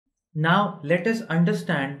Now let us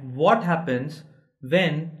understand what happens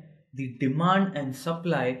when the demand and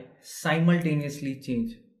supply simultaneously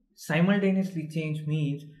change. Simultaneously change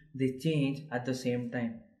means they change at the same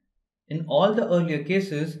time. In all the earlier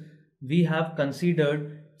cases, we have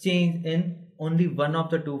considered change in only one of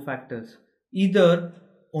the two factors. Either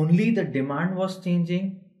only the demand was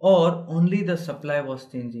changing or only the supply was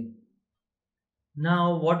changing.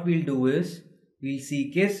 Now what we'll do is we'll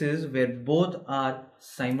see cases where both are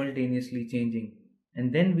simultaneously changing,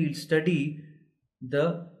 and then we'll study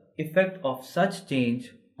the effect of such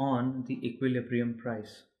change on the equilibrium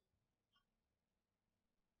price.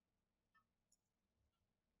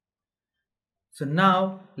 So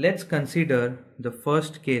now let's consider the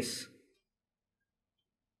first case.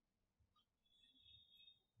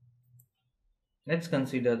 Let's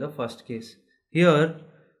consider the first case. Here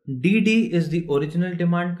DD is the original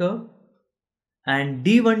demand curve and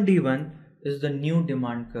D1 is the new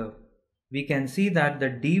demand curve. We can see that the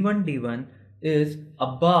D1 is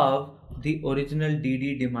above the original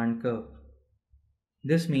DD demand curve.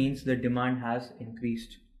 This means the demand has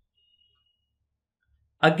increased.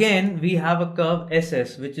 Again, we have a curve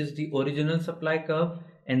SS, which is the original supply curve,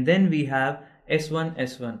 and then we have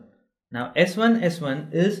S1. Now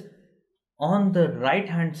S1 is on the right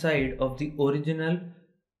hand side of the original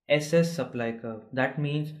SS supply curve. That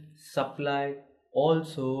means supply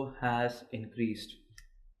also has increased.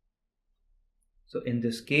 So in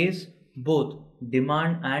this case, both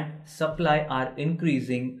demand and supply are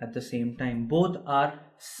increasing at the same time. Both are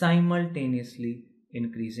simultaneously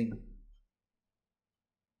increasing.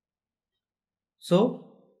 So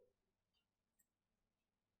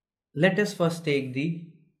let us first take the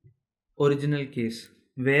original case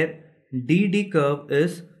where DD curve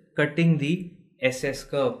is cutting the SS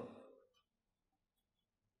curve.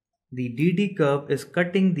 The DD curve is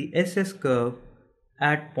cutting the SS curve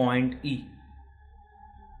at point E.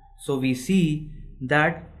 So we see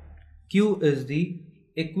that Q is the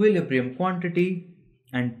equilibrium quantity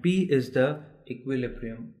and P is the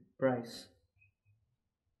equilibrium price.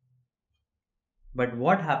 But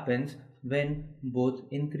what happens when both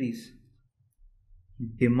increase?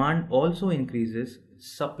 Demand also increases,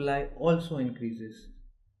 supply also increases.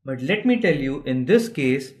 But let me tell you, in this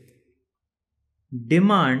case,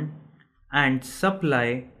 demand and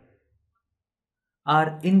supply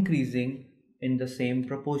are increasing in the same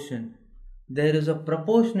proportion. There is a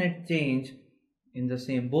proportionate change in the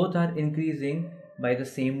same. Both are increasing by the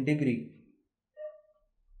same degree.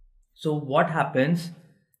 So what happens?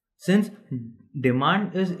 Since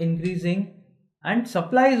demand is increasing and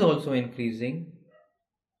supply is also increasing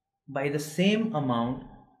by the same amount,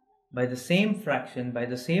 by the same fraction, by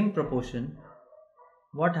the same proportion,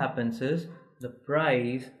 what happens is the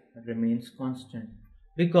price remains constant.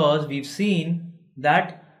 Because we've seen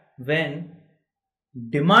that when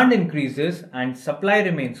demand increases and supply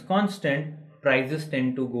remains constant, prices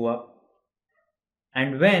tend to go up.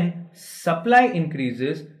 And when supply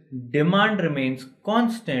increases, demand remains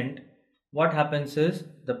constant, what happens is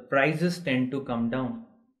the prices tend to come down.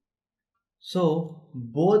 So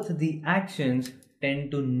both the actions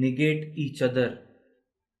tend to negate each other.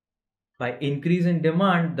 By increase in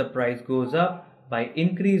demand, the price goes up. By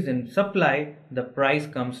increase in supply, the price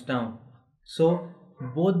comes down. So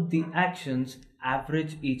both the actions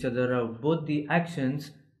average each other out. Both the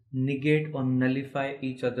actions negate or nullify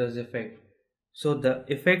each other's effect. So the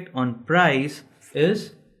effect on price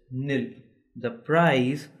is nil. The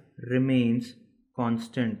price remains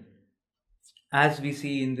constant. As we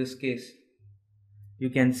see in this case, you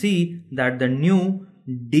can see that the new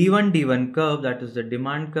D1 curve, that is the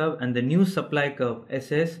demand curve, and the new supply curve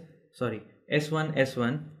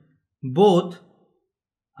S1, both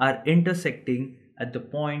are intersecting at the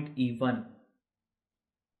point E1.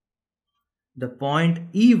 The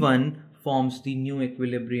point E1 forms the new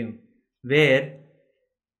equilibrium, where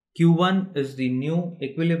Q1 is the new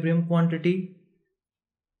equilibrium quantity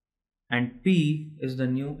and P is the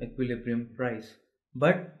new equilibrium price.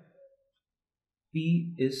 But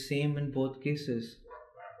P is same in both cases.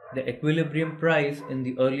 The equilibrium price in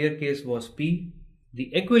the earlier case was P.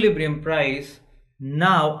 The equilibrium price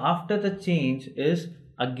now after the change is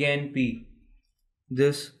again P.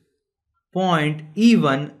 This point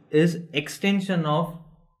E1 is extension of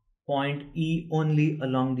point E only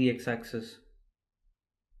along the x-axis.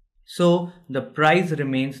 So the price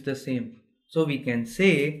remains the same. So we can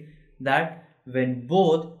say that when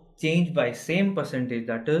both change by same percentage,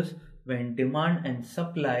 that is when demand and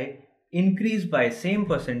supply increase by same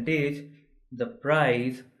percentage, the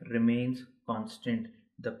price remains constant.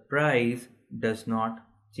 The price does not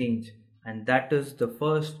change. And that is the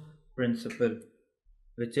first principle.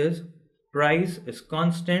 which is price is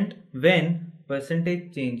constant when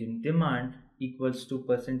percentage change in demand equals to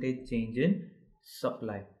percentage change in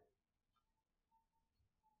supply.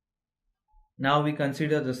 Now we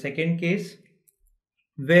consider the second case,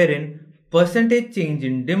 wherein percentage change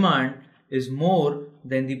in demand is more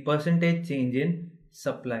than the percentage change in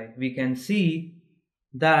supply. We can see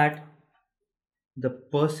that the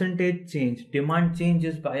percentage change, demand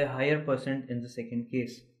changes by a higher percent in the second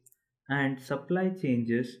case, and supply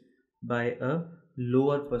changes by a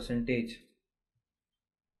lower percentage.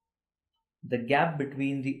 The gap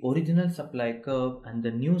between the original supply curve and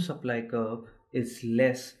the new supply curve is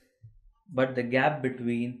less, but the gap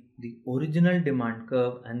between the original demand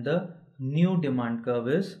curve and the new demand curve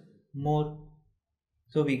is more.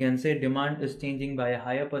 So we can say demand is changing by a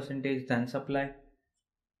higher percentage than supply.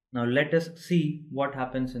 Now let us see what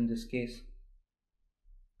happens in this case.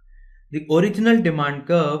 The original demand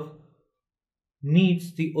curve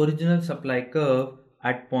meets the original supply curve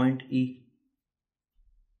at point E.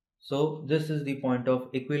 So this is the point of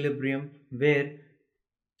equilibrium where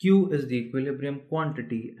Q is the equilibrium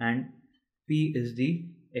quantity and P is the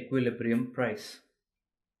equilibrium price.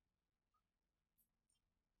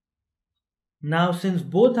 Now since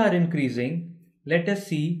both are increasing, let us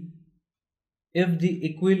see if the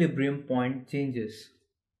equilibrium point changes.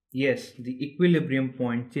 Yes, the equilibrium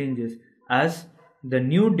point changes as the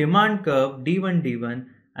new demand curve D1 D1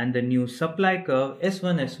 and the new supply curve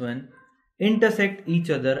S1 S1 intersect each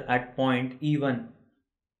other at point E1.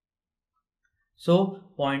 So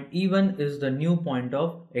point E1 is the new point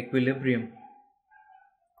of equilibrium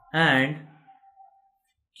and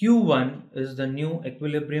Q1 is the new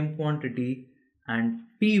equilibrium quantity and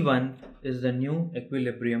P1 is the new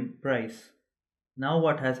equilibrium price. Now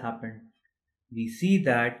what has happened? We see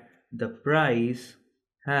that the price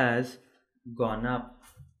has gone up.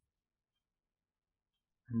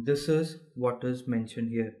 And this is what is mentioned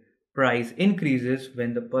here. Price increases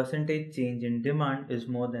when the percentage change in demand is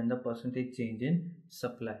more than the percentage change in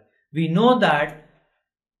supply. We know that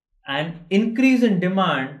an increase in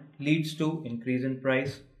demand leads to increase in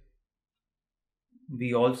price.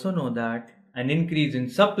 We also know that an increase in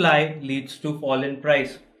supply leads to fall in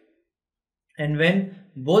price. And when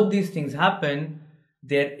both these things happen,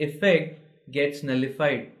 their effect gets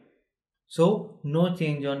nullified. So no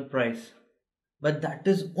change on price. But that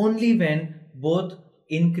is only when both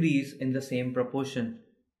increase in the same proportion.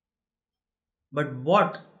 But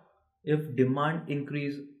what if demand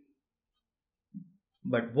increases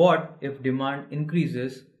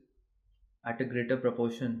at a greater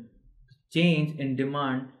proportion? Change in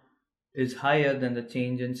demand is higher than the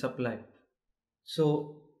change in supply.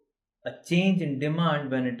 So a change in demand,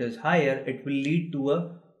 when it is higher, it will lead to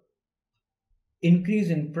a increase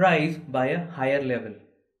in price by a higher level.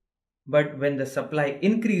 But when the supply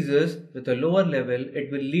increases with a lower level, it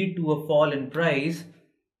will lead to a fall in price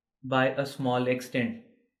by a small extent.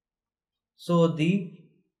 So the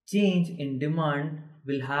change in demand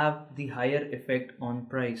will have the higher effect on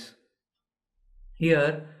price.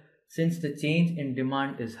 Here, since the change in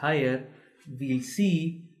demand is higher, we'll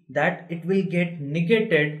see that it will get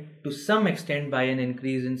negated to some extent by an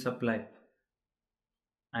increase in supply.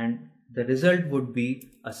 And the result would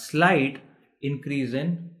be a slight increase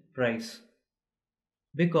in price,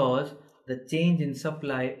 because the change in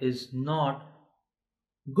supply is not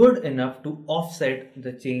good enough to offset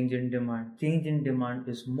the change in demand. Change in demand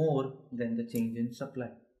is more than the change in supply.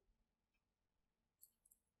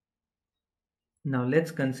 Now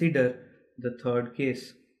let's consider the third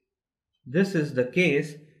case. This is the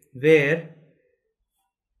case where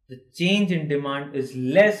the change in demand is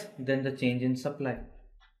less than the change in supply.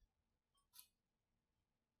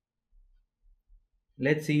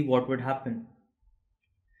 Let's see what would happen.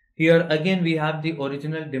 Here again we have the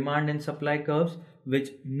original demand and supply curves which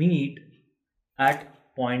meet at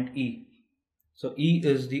point E. So E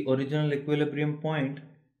is the original equilibrium point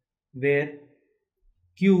where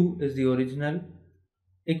Q is the original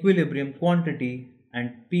equilibrium quantity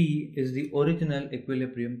and P is the original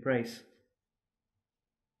equilibrium price.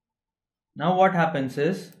 Now what happens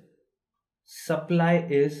is supply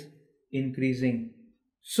is increasing.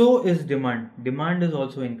 So is demand. Demand is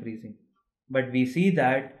also increasing. But we see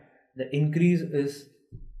that the increase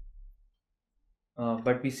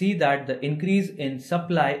in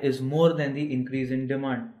supply is more than the increase in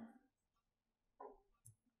demand.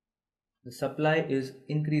 The supply is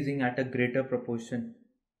increasing at a greater proportion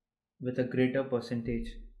with a greater percentage.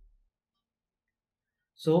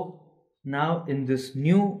 So now in this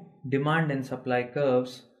new demand and supply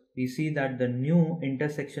curves, we see that the new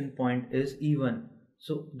intersection point is E1.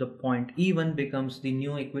 So the point E1 becomes the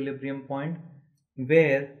new equilibrium point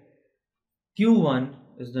where Q1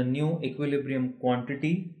 is the new equilibrium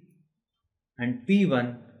quantity and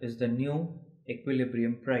P1 is the new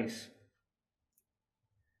equilibrium price.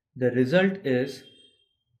 The result is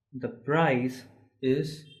the price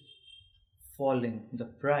is falling. The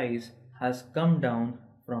price has come down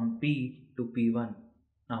from P to P1.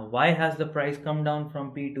 Now, why has the price come down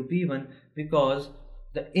from P to P1? Because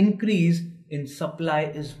the increase in supply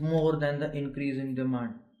is more than the increase in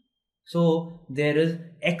demand. So, there is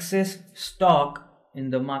excess stock in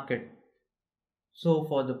the market. So,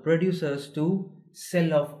 for the producers to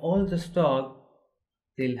sell off all the stock,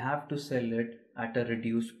 they'll have to sell it at a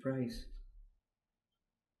reduced price.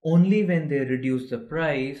 Only when they reduce the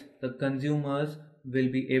price, the consumers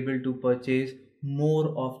will be able to purchase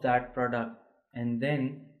more of that product, and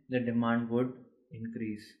then the demand would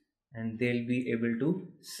increase and they'll be able to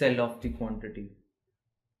sell off the quantity.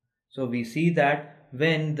 So we see that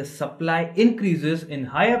when the supply increases in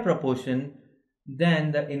higher proportion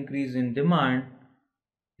than the increase in demand,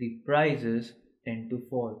 the prices tend to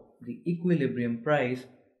fall. The equilibrium price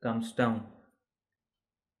comes down.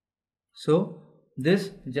 So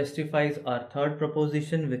this justifies our third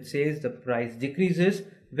proposition, which says the price decreases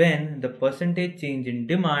when the percentage change in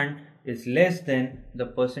demand is less than the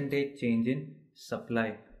percentage change in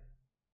supply.